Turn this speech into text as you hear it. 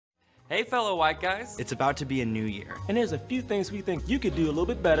Hey, fellow white guys. It's about to be a new year. And there's a few things we think you could do a little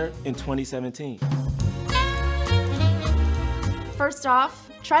bit better in 2017. First off,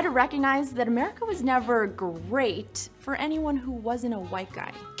 try to recognize that America was never great for anyone who wasn't a white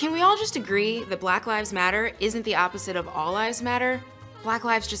guy. Can we all just agree that Black Lives Matter isn't the opposite of All Lives Matter? Black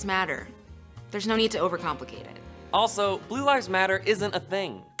lives just matter. There's no need to overcomplicate it. Also, Blue Lives Matter isn't a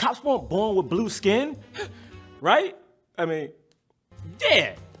thing. Cops weren't born with blue skin, right? I mean,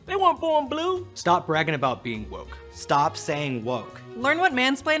 yeah, they weren't born blue. Stop bragging about being woke. Stop saying woke. Learn what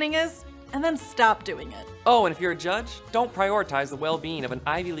mansplaining is, and then stop doing it. Oh, and if you're a judge, don't prioritize the well-being of an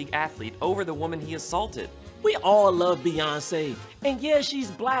Ivy League athlete over the woman he assaulted. We all love Beyonce, and yeah, she's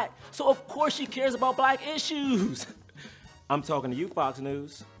black, so of course she cares about black issues. I'm talking to you, Fox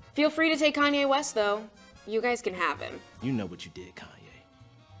News. Feel free to take Kanye West, though. You guys can have him. You know what you did, Kanye.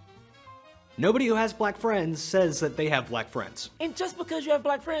 Nobody who has black friends says that they have black friends. And just because you have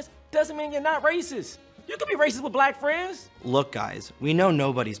black friends doesn't mean you're not racist. You can be racist with black friends. Look, guys, we know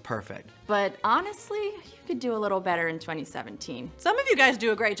nobody's perfect. But honestly, you could do a little better in 2017. Some of you guys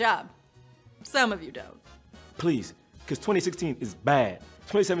do a great job. Some of you don't. Please, because 2016 is bad.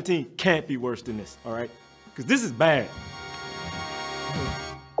 2017 can't be worse than this, all right? Because this is bad.